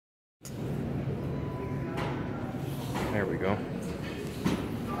There we go.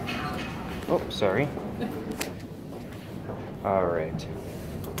 Oh, sorry. Alright.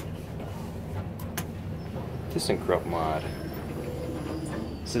 ThyssenKrupp mod.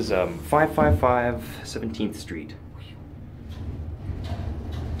 This is 555 17th Street.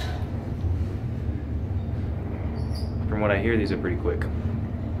 From what I hear, these are pretty quick.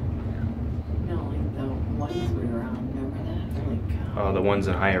 No, like the ones we were on, remember that? Like, The ones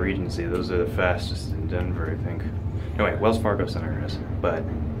in Higher Regency, those are the fastest in Denver, I think. Anyway, Wells Fargo Center is, but...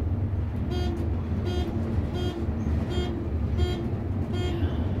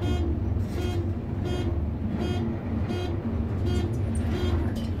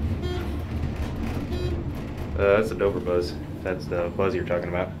 that's the Dover buzz. That's the buzz you're talking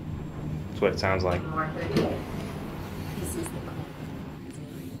about. That's what it sounds like. this is the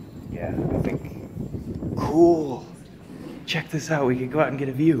Yeah, I think... Cool! Check this out, we could go out and get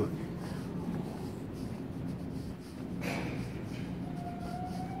a view.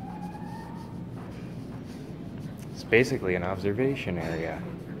 It's basically an observation area.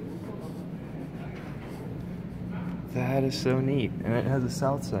 That is so neat. And it has a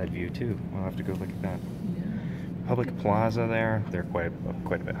south side view too. We'll have to go look at that. Public Plaza there, they're quite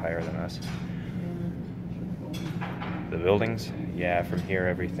a bit higher than us. The buildings? Yeah, from here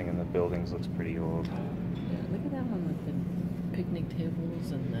everything in the buildings looks pretty old. Yeah, look at that one with the picnic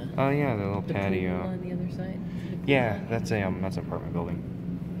tables and the... Oh yeah, the little patio. Pool on the other side. Yeah, that's an apartment building.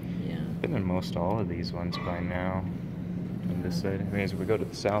 Yeah. Been in most all of these ones by now. On this side. I mean, as we go to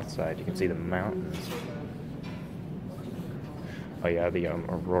the south side, you can see the mountains. Oh yeah, the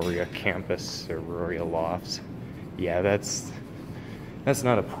Aurora campus, Aurora lofts. Yeah, that's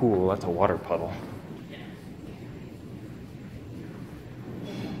not a pool, that's a water puddle.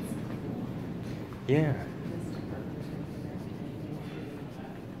 Yeah.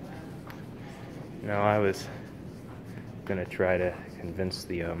 No, I was gonna try to convince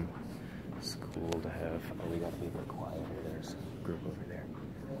the school to have. Oh, we gotta be a bit quieter. There's a group over there.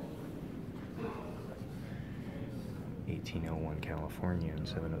 1801 California and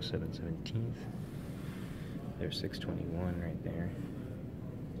 707 17th. There's 621 right there.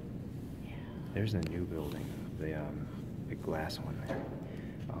 There's the new building, the big glass one there.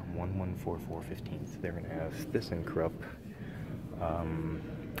 1144 15th. They're gonna have ThyssenKrupp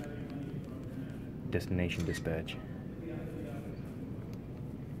destination dispatch.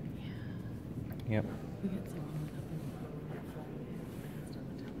 Yep.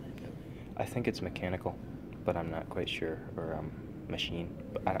 I think it's mechanical, but I'm not quite sure, or machine.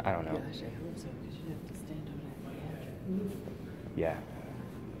 But I don't know. Gosh, I hope so, because you'd have to stand on it. Yeah.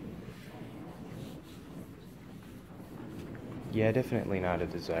 Yeah, definitely not a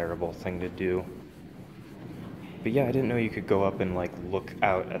desirable thing to do. But yeah, I didn't know you could go up and like look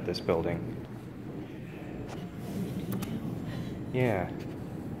out at this building. Yeah.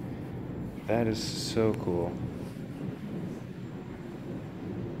 That is so cool.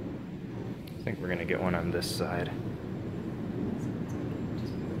 I think we're gonna get one on this side.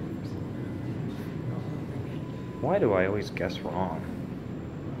 Why do I always guess wrong?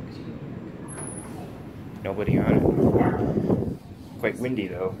 Nobody on it. Quite windy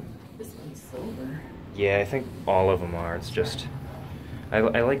though. This one's silver. Yeah, I think all of them are. It's just I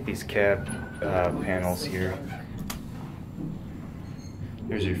like these cab panels here.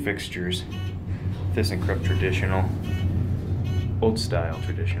 There's your fixtures. ThyssenKrupp traditional. Old style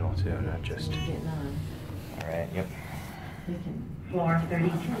traditional too, not just. Getting on. Alright, yep. Floor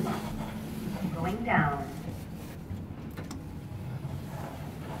 32. Going down.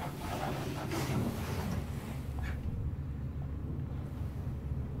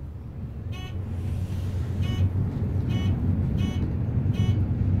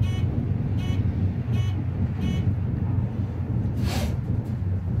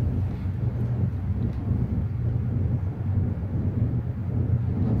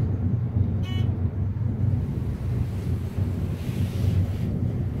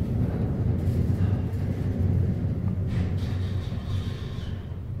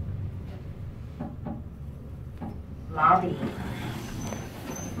 Lobby.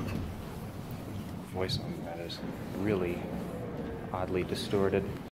 Voice on that is really oddly distorted.